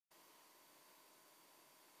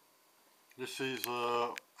This is a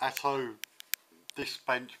Atto disk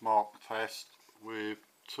benchmark test with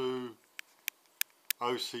two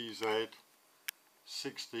OCZ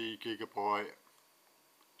 60GB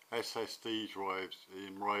SSD drives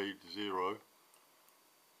in RAID 0.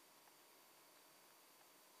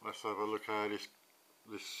 Let's have a look how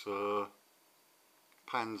this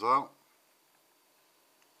pans out.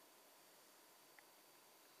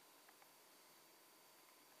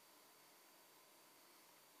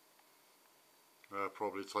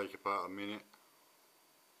 Probably take about a minute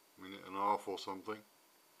and a half or something.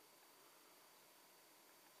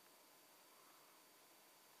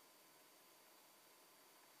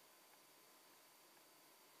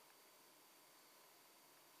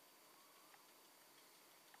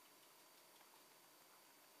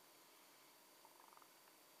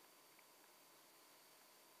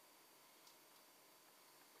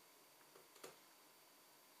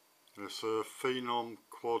 It's a Phenom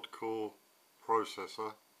quad-core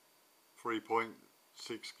processor, 3.6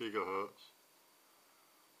 gigahertz,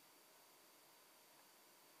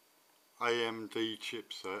 AMD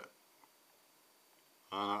chipset,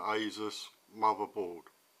 and an Asus motherboard.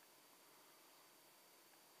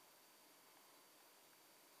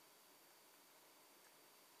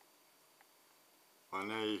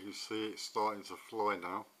 And there you can see it starting to fly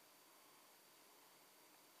now.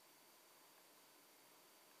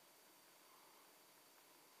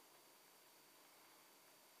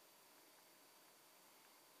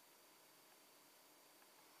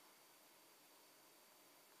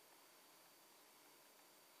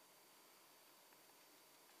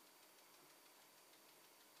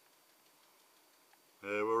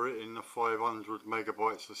 We're hitting the 500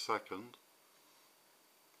 megabytes a second.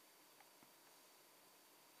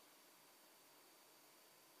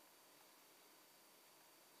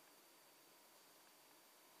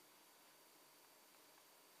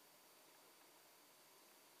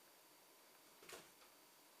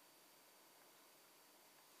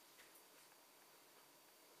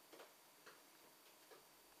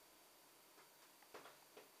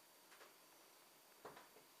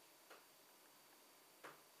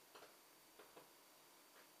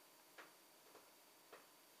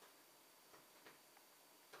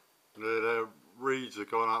 Their reads have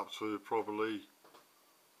gone up to probably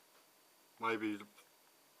maybe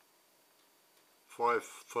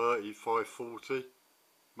 530, 540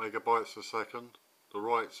 megabytes a second. The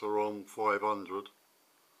writes are on 500.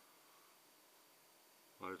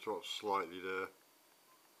 They dropped slightly there.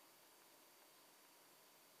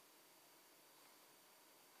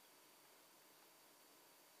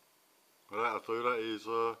 But that'll do. That is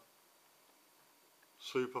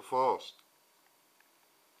super fast.